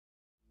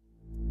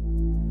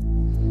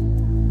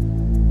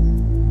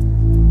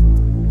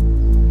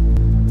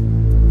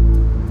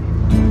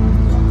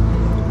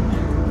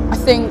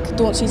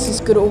Dauntsey's is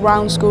a good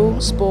all-round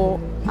school,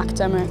 sport,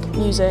 academic,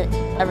 music,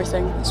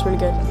 everything. It's really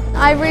good.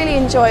 I really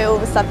enjoy all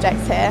the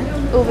subjects here.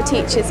 All the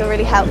teachers are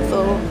really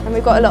helpful and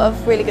we've got a lot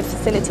of really good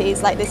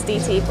facilities like this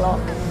DT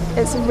block.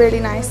 It's a really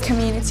nice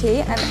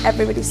community and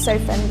everybody's so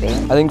friendly.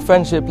 I think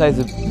friendship plays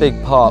a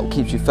big part,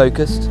 keeps you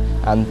focused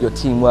and your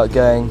teamwork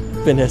going.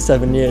 Been here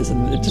 7 years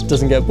and it just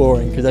doesn't get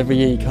boring because every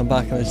year you come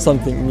back and there's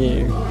something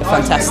new. A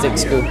fantastic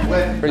school,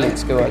 brilliant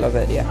school, I love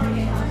it, yeah.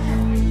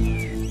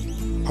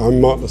 I'm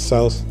Mark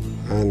Lascelles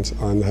and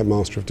I'm the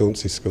headmaster of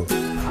Dauntsey School.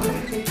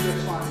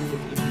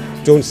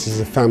 Dauntsey is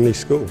a family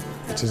school.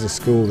 It is a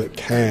school that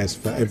cares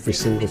for every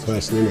single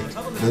person in it.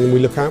 And we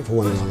look out for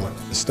one another.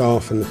 The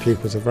staff and the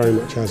pupils are very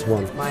much as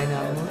one.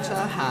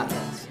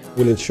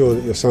 We'll ensure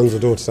that your sons or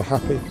daughters are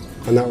happy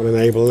and that will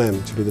enable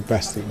them to be the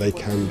best that they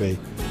can be.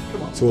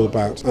 It's all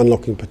about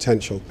unlocking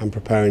potential and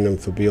preparing them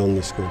for beyond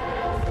the school.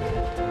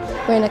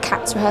 We're in a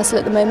Cats rehearsal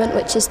at the moment,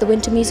 which is the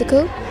winter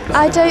musical.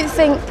 I don't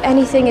think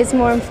anything is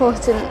more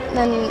important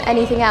than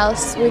anything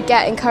else. We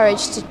get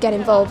encouraged to get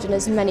involved in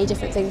as many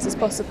different things as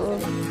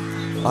possible.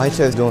 I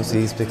chose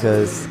Dauntsey's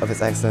because of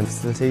its excellent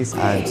facilities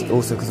and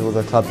also because of all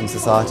the clubs and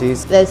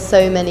societies. There's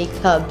so many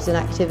clubs and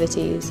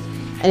activities,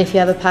 and if you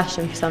have a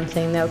passion for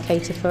something, they'll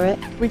cater for it.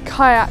 We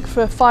kayak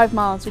for 5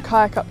 miles, we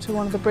kayak up to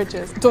one of the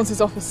bridges.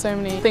 Dauntsey's offers so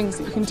many things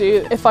that you can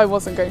do. If I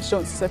wasn't going to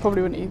Dauntsey's, I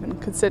probably wouldn't even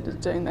consider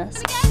doing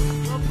this.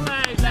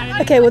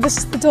 Okay, well this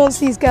is the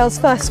Dauntsey's girls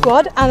first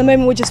squad and at the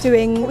moment we're just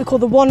doing what we call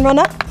the one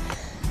runner.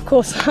 Of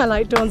course I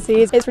like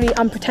Dauntsey's, it's really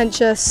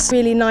unpretentious,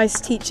 really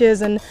nice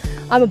teachers and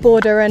I'm a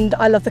boarder and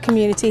I love the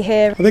community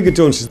here. I think at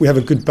Dauntsey's we have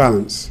a good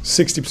balance.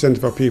 60%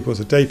 of our pupils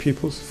are day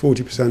pupils,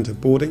 40% are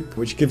boarding,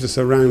 which gives us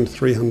around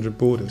 300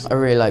 boarders. I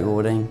really like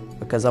boarding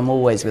because I'm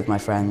always with my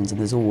friends and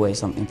there's always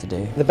something to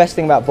do. The best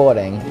thing about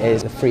boarding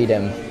is the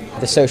freedom.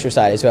 The social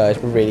side as well is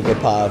a really good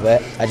part of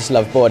it. I just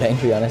love boarding,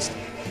 to be honest.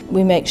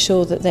 We make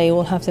sure that they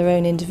all have their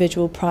own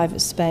individual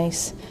private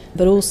space,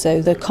 but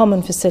also the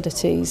common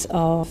facilities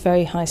are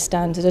very high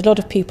standard. A lot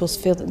of pupils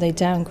feel that they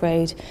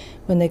downgrade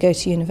when they go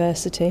to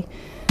university.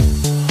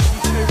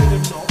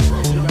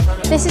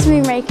 This is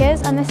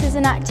Moonrakers and this is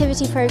an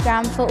activity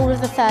programme for all of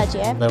the third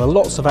year. There are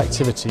lots of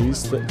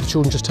activities that the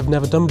children just have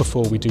never done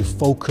before. We do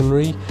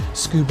falconry,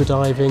 scuba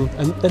diving,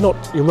 and they're not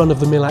your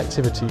run-of-the-mill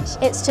activities.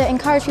 It's to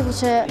encourage people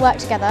to work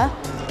together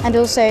and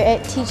also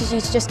it teaches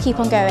you to just keep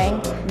on going.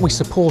 We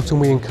support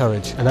and we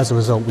encourage and as a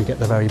result we get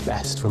the very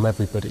best from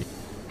everybody.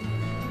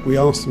 We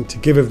ask them to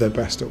give of their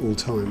best at all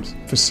times.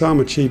 For some,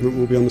 achievement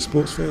will be on the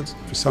sports fields,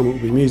 for some it will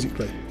be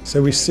musically.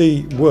 So we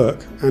see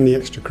work and the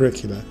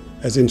extracurricular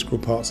as integral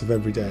parts of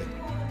every day.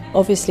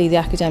 Obviously the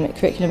academic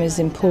curriculum is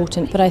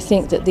important, but I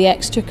think that the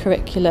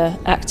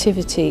extracurricular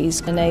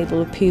activities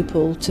enable a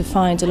pupil to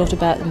find a lot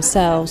about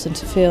themselves and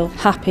to feel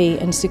happy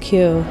and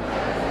secure.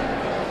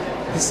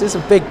 This is a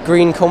big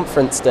green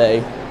conference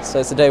day.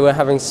 So today we're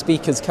having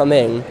speakers come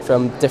in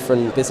from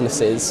different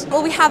businesses.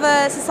 Well, we have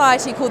a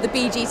society called the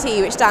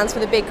BGT, which stands for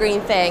the Big Green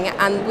Thing,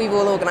 and we've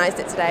all organised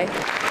it today.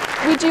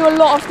 We do a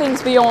lot of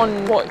things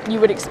beyond what you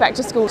would expect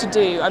a school to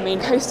do. I mean,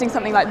 hosting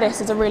something like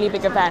this is a really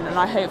big event and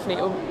hopefully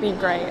it will be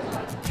great.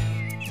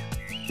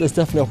 There's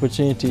definitely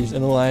opportunities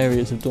in all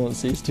areas of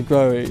Dauntsey's to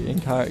grow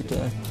in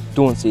character.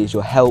 Dauntsey's,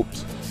 you're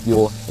helped,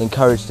 you're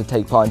encouraged to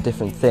take part in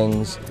different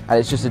things and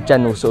it's just a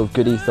general sort of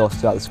good ethos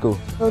throughout the school.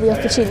 All the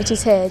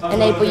opportunities here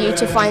enable you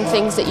to find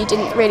things that you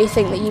didn't really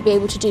think that you'd be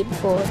able to do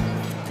before.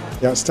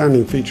 The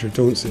outstanding feature of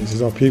Dauntsey's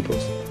is our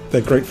pupils.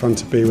 They're great fun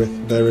to be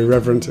with, they're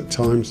irreverent at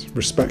times,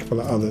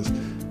 respectful at others,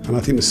 and I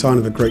think the sign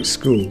of a great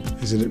school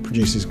is that it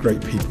produces great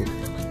people.